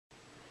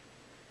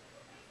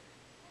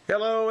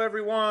Hello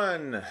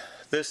everyone,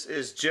 this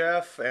is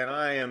Jeff and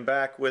I am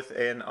back with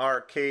an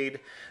arcade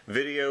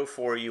video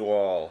for you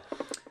all.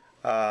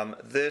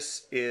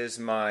 This is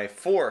my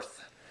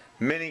fourth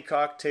mini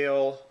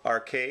cocktail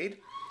arcade,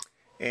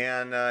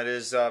 and it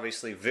is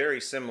obviously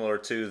very similar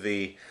to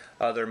the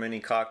other mini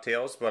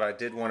cocktails, but I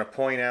did want to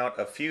point out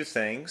a few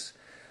things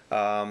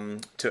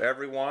to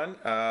everyone,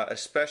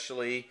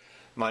 especially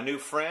my new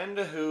friend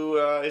who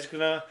is going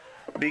to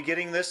be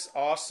getting this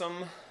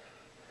awesome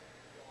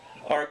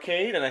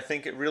arcade, and I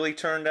think it really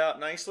turned out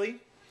nicely.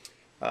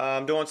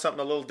 I'm doing something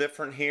a little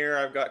different here.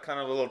 I've got kind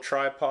of a little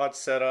tripod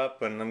set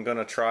up, and I'm going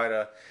to try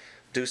to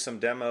do some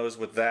demos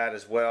with that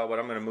as well, but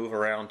I'm going to move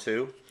around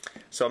too.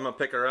 So I'm going to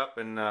pick her up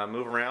and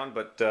move around,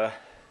 but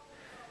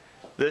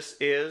this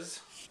is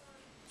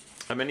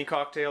a mini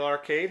cocktail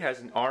arcade. It has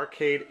an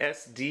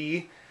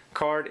ArcadeSD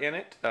card in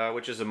it,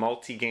 which is a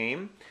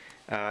multi-game.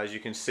 As you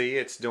can see,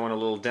 it's doing a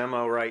little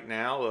demo right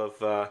now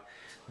of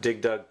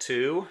Dig Dug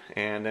 2,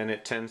 and then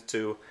it tends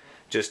to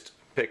just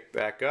pick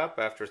back up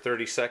after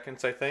 30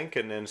 seconds, I think,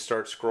 and then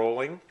start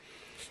scrolling.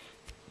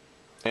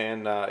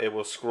 And it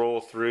will scroll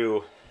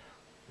through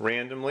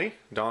randomly.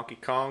 Donkey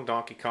Kong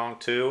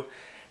 2.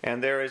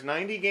 And there is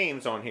 90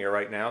 games on here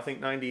right now. I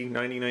think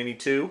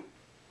 92.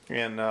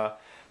 And the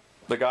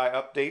guy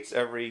updates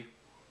every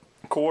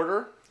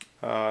quarter.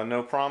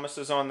 No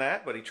promises on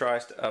that, but he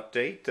tries to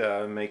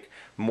update, make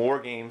more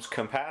games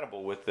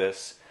compatible with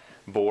this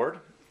board.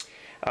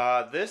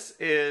 This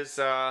is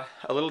a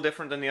little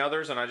different than the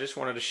others, and I just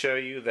wanted to show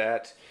you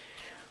that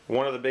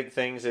one of the big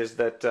things is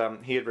that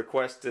he had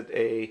requested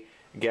a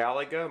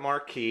Galaga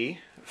marquee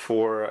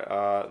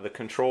for the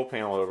control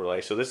panel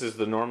overlay. So this is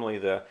normally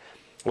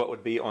what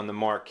would be on the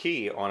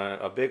marquee on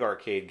a big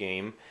arcade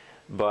game,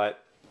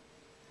 but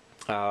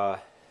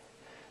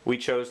we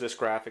chose this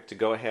graphic to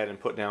go ahead and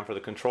put down for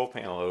the control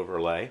panel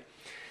overlay.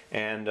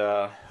 And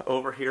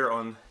over here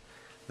on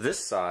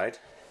this side,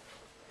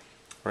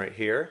 right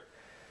here,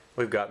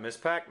 we've got Miss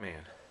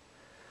Pac-Man.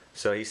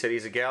 So he said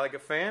he's a Galaga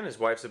fan. His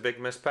wife's a big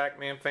Miss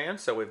Pac-Man fan,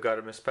 so we've got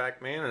a Miss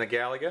Pac-Man and a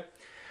Galaga.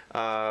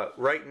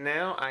 Right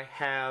now I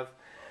have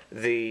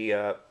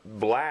the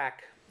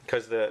black,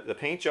 because the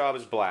paint job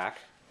is black,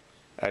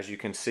 as you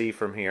can see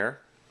from here.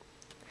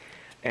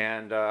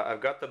 And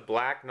I've got the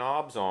black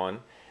knobs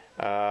on.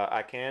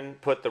 I can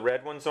put the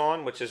red ones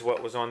on, which is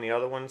what was on the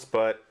other ones,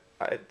 but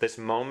at this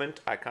moment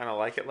I kind of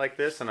like it like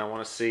this, and I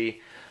want to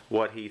see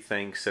what he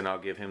thinks, and I'll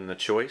give him the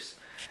choice.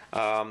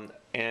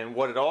 And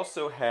what it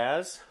also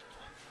has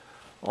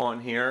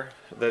on here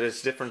that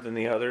is different than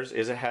the others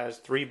is it has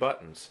 3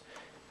 buttons,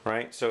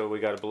 right? So we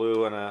got a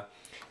blue and a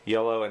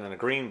yellow and then a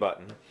green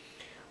button,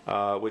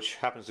 which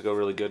happens to go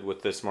really good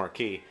with this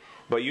marquee.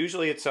 But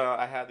usually it's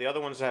I have the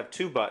other ones that have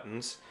 2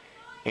 buttons,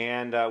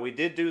 and we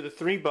did do the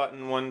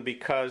 3-button one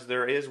because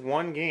there is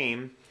one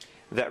game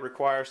that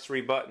requires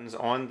 3 buttons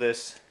on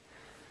this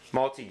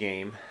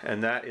multi-game,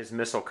 and that is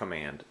Missile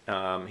Command.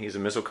 He's a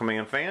Missile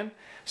Command fan,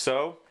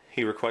 so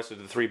he requested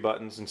the 3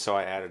 buttons, and so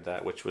I added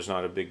that, which was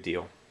not a big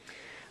deal.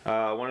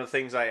 One of the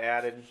things I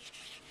added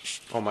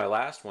on my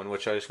last one,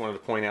 which I just wanted to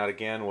point out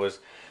again, was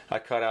I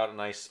cut out a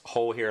nice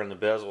hole here in the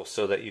bezel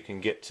so that you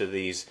can get to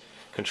these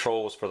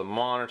controls for the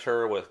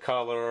monitor with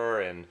color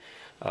and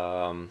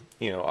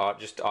you know,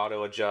 just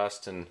auto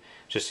adjust, and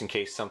just in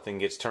case something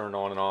gets turned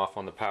on and off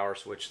on the power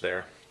switch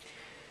there.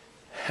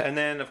 And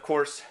then of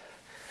course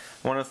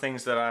one of the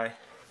things that I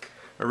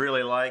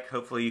really like,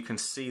 hopefully you can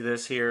see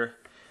this here,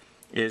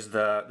 is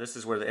this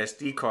is where the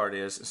SD card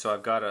is. So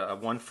I've got a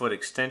 1-foot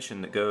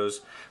extension that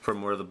goes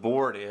from where the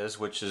board is,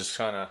 which is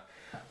kind of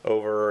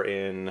over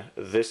in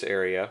this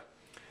area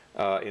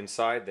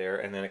inside there,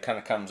 and then it kind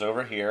of comes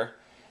over here,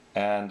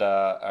 and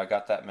I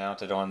got that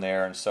mounted on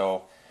there, and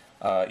so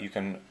you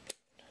can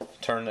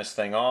turn this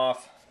thing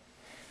off,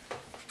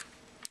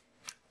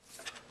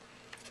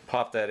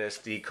 pop that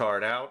SD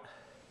card out,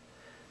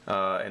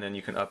 and then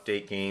you can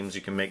update games.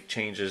 You can make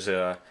changes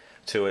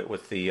to it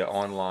with the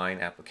online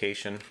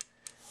application.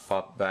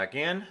 Pop it back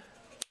in,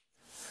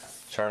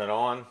 turn it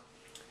on,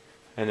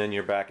 and then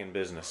you're back in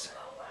business.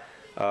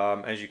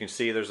 As you can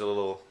see, there's a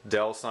little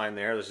Dell sign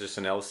there. There's just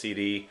an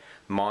LCD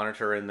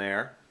monitor in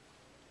there.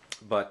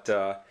 But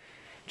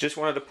just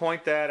wanted to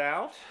point that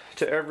out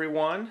to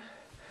everyone.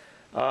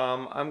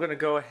 I'm going to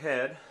go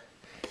ahead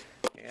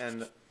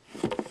and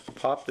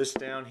pop this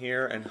down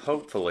here and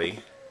hopefully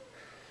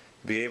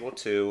be able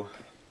to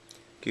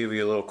give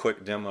you a little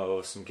quick demo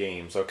of some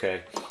games.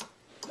 Okay,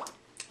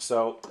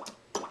 so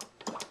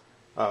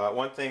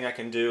one thing I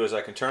can do is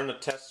I can turn the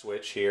test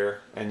switch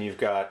here, and you've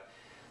got,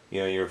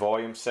 you know, your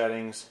volume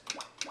settings,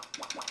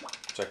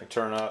 which I can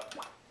turn up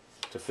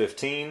to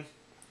 15.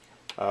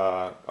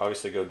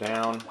 Obviously go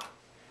down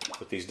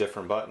with these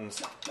different buttons.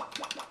 So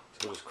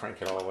we'll just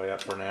crank it all the way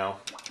up for now.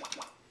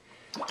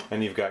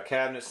 And you've got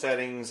cabinet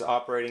settings,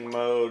 operating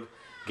mode,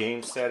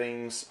 game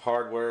settings,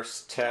 hardware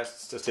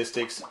test,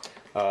 statistics.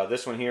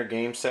 This one here,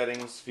 game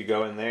settings, if you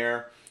go in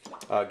there,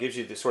 gives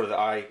you the sort of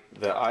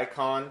the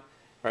icon,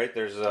 right?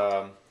 There's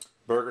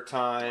Burger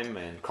Time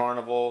and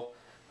Carnival.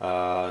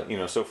 You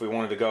know, so if we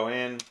wanted to go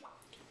in,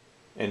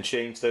 and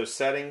change those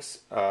settings.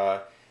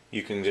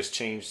 You can just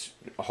change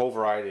a whole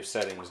variety of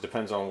settings.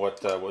 Depends on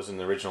what was in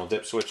the original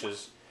dip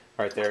switches.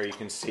 Right there you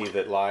can see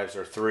that lives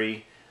are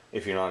 3.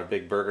 If you're not a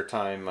big burger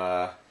time,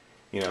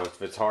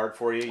 if it's hard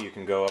for you, you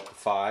can go up to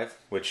 5,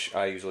 which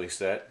I usually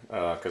set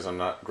because I'm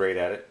not great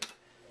at it.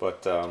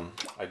 But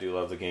I do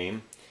love the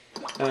game.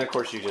 And then of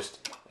course you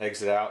just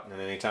exit out, and then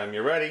anytime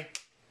you're ready,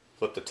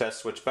 flip the test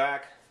switch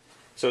back.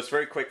 So it's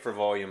very quick for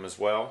volume as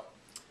well.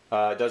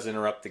 It does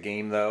interrupt the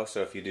game though,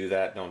 so if you do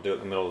that, don't do it in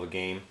the middle of the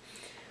game.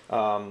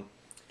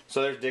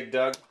 So there's Dig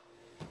Dug.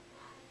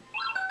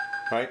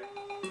 Right?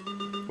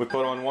 We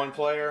put on 1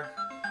 player.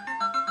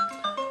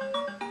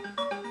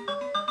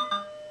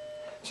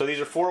 So these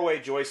are 4-way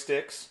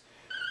joysticks.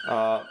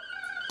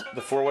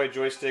 The 4-way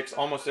joysticks,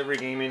 almost every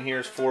game in here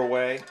is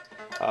 4-way.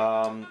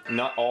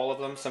 Not all of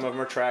them. Some of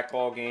them are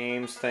trackball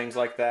games, things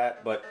like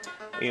that. But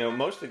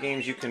most of the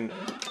games you can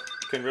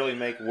really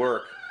make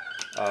work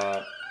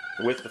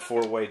with the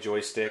 4-way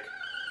joystick.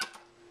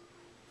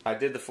 I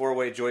did the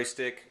 4-way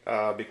joystick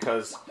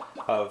because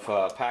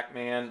of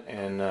Pac-Man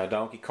and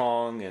Donkey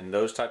Kong and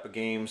those type of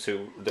games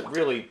that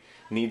really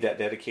need that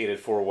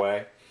dedicated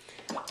 4-way.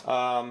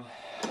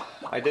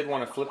 I did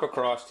want to flip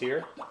across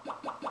here.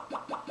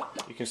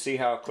 You can see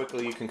how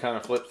quickly you can kind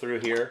of flip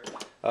through here.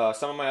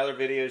 Some of my other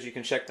videos, you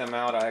can check them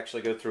out. I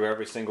actually go through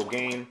every single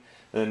game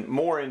and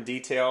more in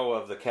detail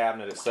of the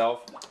cabinet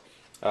itself.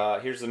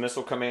 Here's the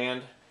missile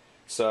command.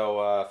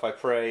 So if I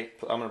pray,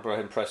 I'm going to go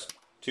ahead and press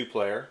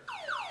 2-player.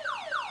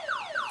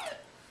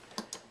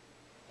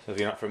 So if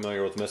you're not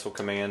familiar with missile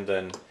command,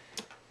 then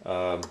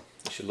you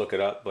should look it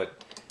up.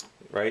 But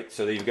right,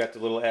 so you've got the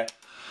little X.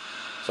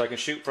 So I can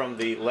shoot from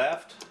the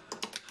left,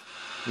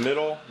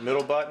 middle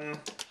button,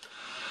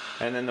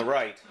 and then the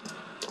right.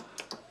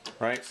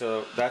 Right,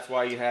 so that's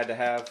why you had to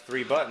have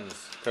 3 buttons,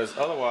 because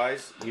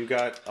otherwise you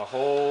got a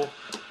whole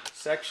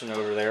section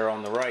over there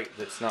on the right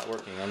that's not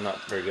working. I'm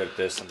not very good at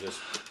this. I'm just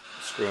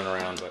screwing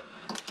around,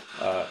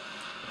 but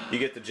you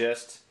get the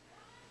gist.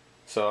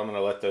 So I'm going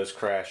to let those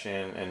crash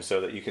in, and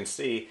so that you can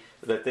see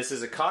that this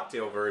is a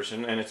cocktail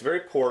version, and it's very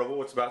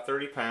portable. It's about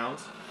 30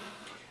 pounds.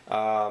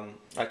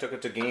 I took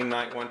it to game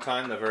night one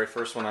time, the very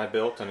first one I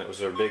built, and it was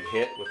a big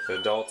hit with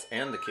the adults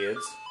and the kids.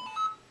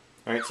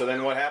 Alright, so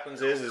then what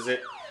happens is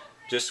it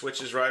just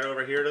switches right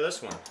over here to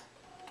this one.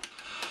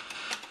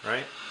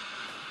 Right?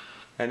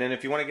 And then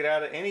if you want to get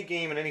out of any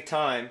game at any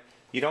time,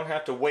 you don't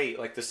have to wait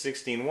like the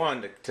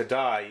 16-1 to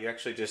die. You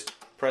actually just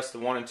press the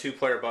 1 and 2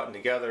 player button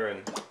together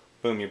and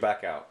boom, you're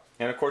back out.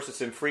 And of course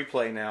it's in free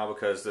play now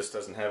because this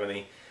doesn't have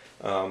any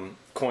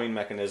coin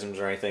mechanisms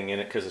or anything in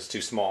it because it's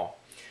too small.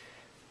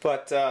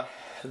 But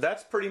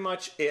that's pretty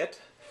much it.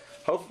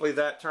 Hopefully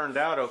that turned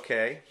out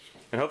okay.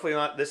 And hopefully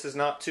this is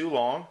not too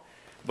long.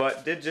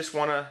 But did just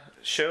want to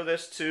show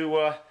this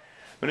to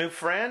my new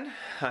friend.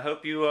 I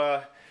hope you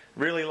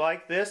really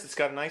like this. It's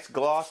got a nice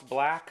gloss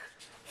black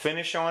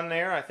finish on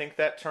there. I think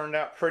that turned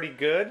out pretty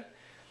good.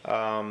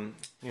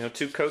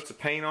 2 coats of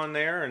paint on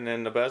there, and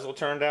then the bezel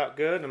turned out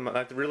good. I'm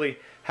really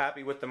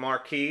happy with the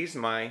marquees.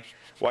 My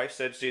wife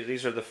said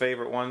these are the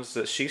favorite ones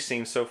that she's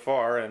seen so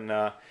far,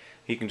 and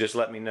you can just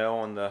let me know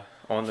on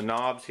the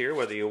knobs here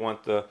whether you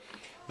want the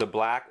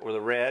black or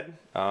the red.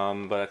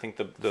 But I think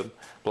the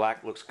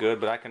black looks good,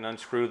 but I can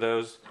unscrew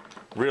those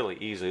really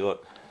easily.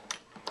 Look,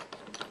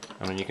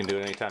 I mean, you can do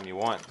it anytime you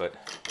want, but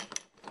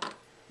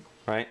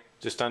right,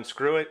 just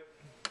unscrew it,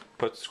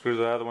 screw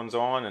the other ones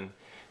on, and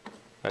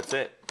that's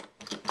it.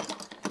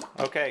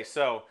 Okay,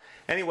 so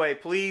anyway,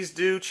 please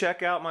do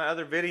check out my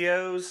other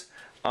videos.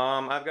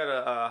 I've got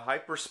a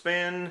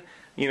Hyperspin,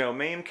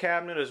 MAME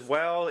cabinet as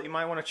well that you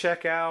might want to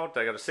check out.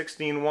 I got a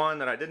 16-1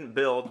 that I didn't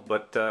build,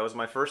 but it was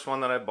my first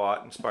one that I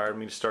bought. Inspired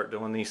me to start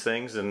doing these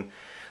things. And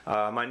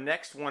my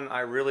next one,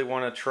 I really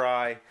want to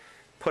try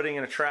putting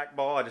in a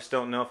trackball. I just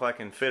don't know if I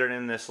can fit it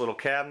in this little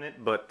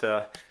cabinet,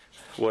 but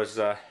was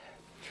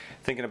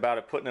thinking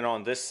about putting it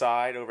on this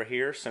side over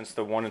here, since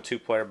the 1 and 2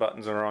 player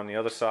buttons are on the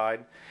other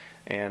side,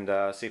 and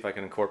see if I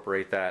can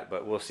incorporate that,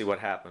 but we'll see what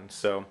happens.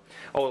 So,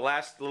 the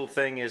last little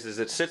thing is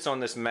it sits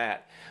on this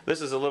mat. This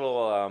is a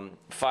little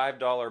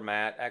 $5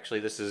 mat.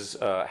 Actually, this is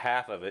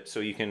half of it,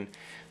 so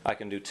I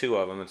can do 2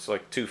 of them. It's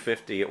like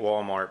 $2.50 at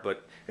Walmart,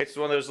 but it's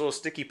one of those little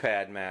sticky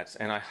pad mats,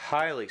 and I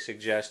highly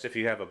suggest if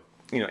you have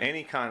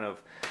any kind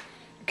of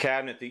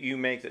cabinet that you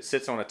make that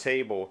sits on a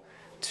table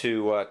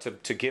to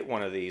get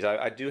one of these.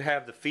 I do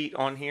have the feet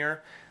on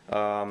here,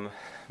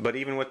 but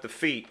even with the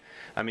feet,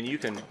 I mean you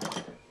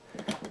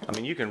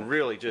can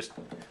really just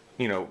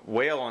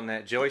wail on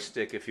that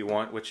joystick if you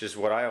want, which is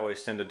what I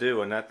always tend to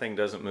do, and that thing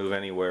doesn't move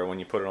anywhere when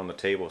you put it on the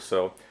table.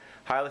 So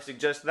highly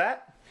suggest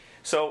that.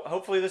 So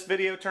hopefully this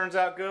video turns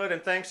out good,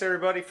 and thanks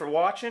everybody for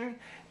watching,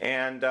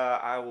 and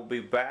I will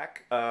be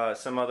back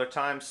some other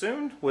time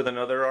soon with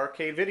another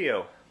arcade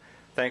video.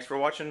 Thanks for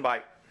watching.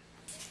 Bye.